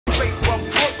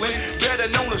Crooklyn, better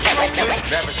known as Crooklyn.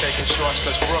 Never taking shorts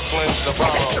cause Brooklyn's the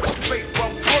borough. Straight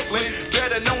from Crooklyn,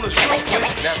 better known as Crooklyn.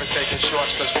 Never taking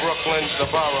shorts cause Brooklyn's the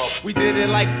borough. We did it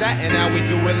like that and now we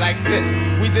do it like this.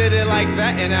 We did it like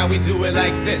that and now we do it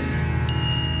like this.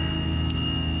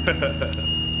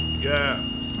 Yeah.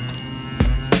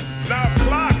 Now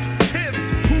clock,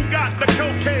 kids who got the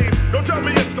cocaine. Don't tell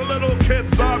me it's the little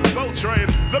kids on Soul Train.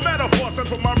 The metaphor sent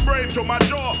from my brain to my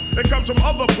jaw. It comes from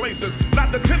other places,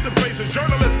 not the tinted faces.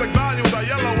 Journalistic values are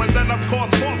yellow and then of course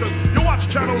falters. You watch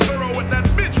Channel Zero with that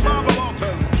bitch Marvel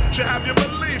Alters. Should have you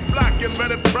believe black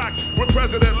invented crack when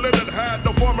President Lyndon had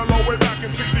the formula way back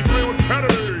in 63 with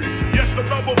Kennedy. Yes, the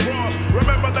double cross.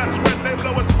 Remember that's when they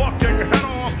blow his fucking head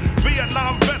off.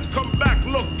 Vietnam vets come back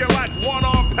looking like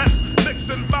one-armed pets.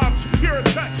 Nixon bombs, pure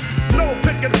text. No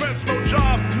picket fence, no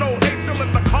job, no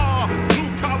eight-cylinder car. Blue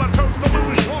collar turns to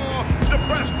bourgeois.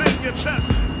 Depressed in your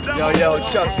chest. Yo,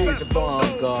 Chuck D is the bomb,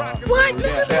 God. What?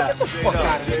 Nigga, get the fuck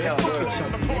out of here. Fuck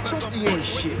Chuck D. Chuck D ain't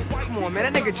shit. Come on, man.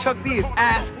 That nigga Chuck D is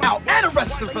assed out and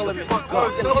arrested for living. Fuck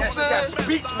off. You know what I'm saying?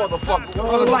 Speech, motherfucker.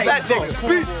 That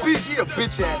nigga. Speech. He a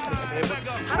bitch ass nigga, man.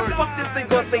 How the fuck this thing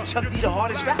gonna say Chuck D the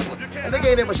hardest rapper? That nigga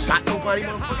ain't never shot nobody,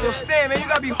 motherfucker. Yo, Stan, man, you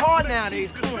gotta be hard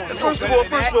nowadays. Come on. First of all,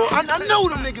 I know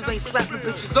them niggas ain't slapping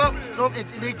bitches up. You know, and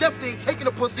they definitely ain't taking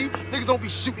a pussy. Niggas don't be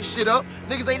shooting shit up.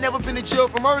 Niggas ain't never been in jail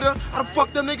for murder. I done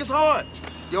fucked them niggas hard.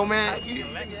 Yo, man, you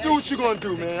do what you gonna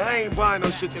do, man. I ain't buying no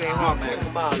shit that ain't hardcore.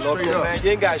 Come on, local, man. You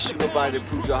ain't gotta shoot nobody to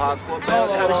prove you're hardcore, man.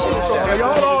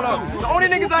 Hold on. The only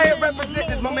niggas I here represent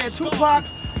is my man Tupac,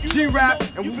 G-Rap,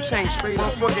 and Wu-Tang straight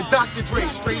up. Motherfucking Dr. Dre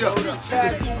straight up.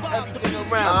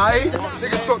 Alright?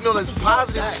 Niggas talking all this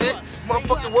positive shit.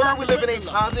 Motherfucking world we live in ain't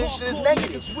positive, shit is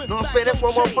negative. You know what I'm saying? That's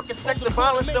why motherfucking sex and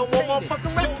violence sell more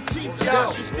motherfucking records.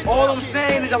 Yo, all I'm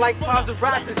saying is I like positive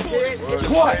rappers, kid.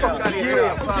 What? Fuck out of here.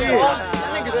 That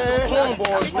nigga's just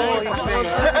cornballs, man.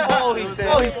 All he said.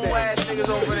 Niggas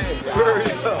over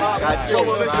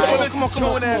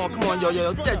there. Come on,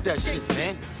 yo, that shit,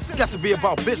 man. It got to be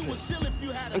about business.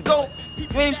 And go, you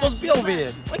ain't even supposed to be over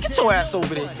here. Like, get your ass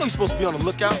over there. You know you're supposed to be on the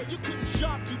lookout.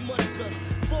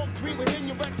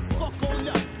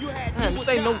 Man, this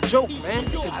ain't no joke, man.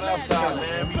 Outside,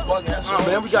 man. We bugging.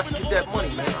 Man, we got to get that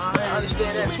money, man. I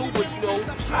understand that too, but you know, it's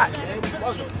hot, man. We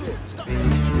bugging.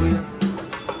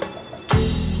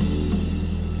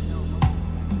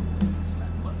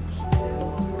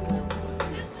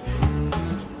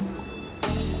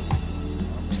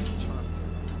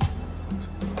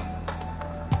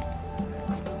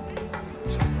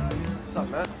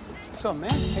 What's up,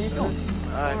 man? How you doing?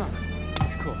 Alright.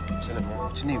 It's cool. Chillin', man.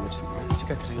 What you need? What you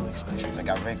got today? Like special? I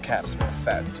got red caps, man.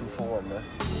 Fat. 2 for 1, man.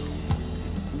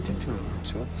 Let me take 2.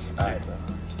 2? Alright, man.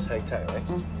 Just hang tight, right?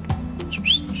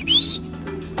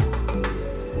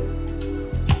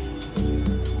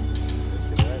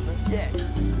 Yeah.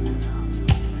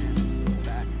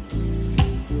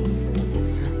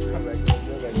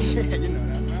 Yeah, you know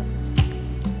that, man.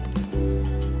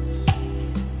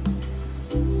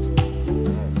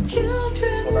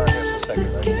 Hold on here for a second,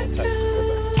 right? Hold tight.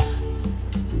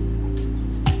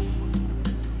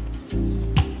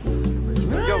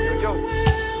 Yo.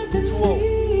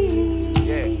 2-0.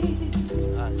 Yeah.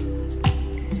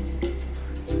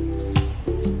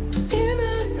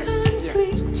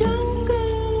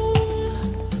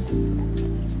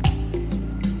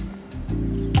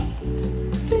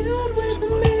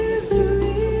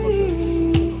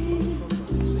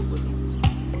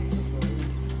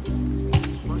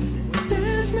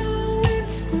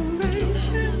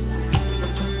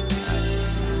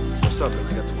 What's up, man?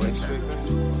 You got the way straight, man?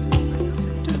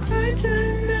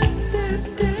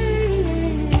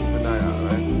 Good night, all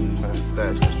right? Trying to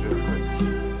stash this real quick.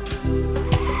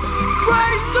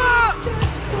 Raise up!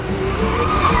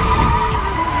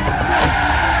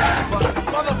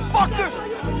 Motherfucker!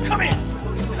 Come here!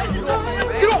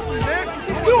 Get off me, man!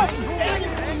 Get off me!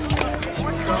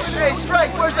 Hey,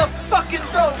 Strike, where's the fucking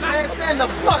throat, man? Stand the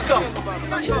fuck up!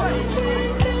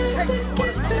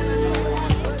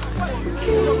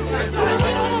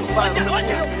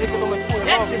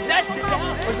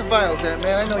 Where's the vials at,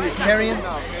 man? I know you're carrying.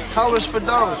 Collars for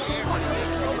dollars.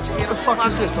 What the fuck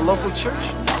is this, the local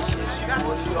church?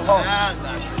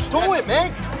 Do it,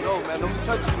 man! No, man, don't be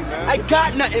touching me, man. I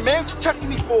got nothing, man. What you chucking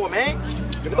me for, man?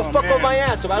 Get the fuck on my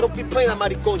ass, so I don't be playing that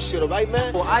maricon shit, alright,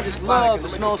 man? Well, I just love the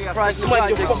smell of surprise. Smell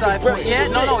your fucking breath. Yeah,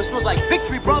 no, it smells like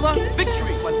victory, brother.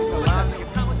 Victory.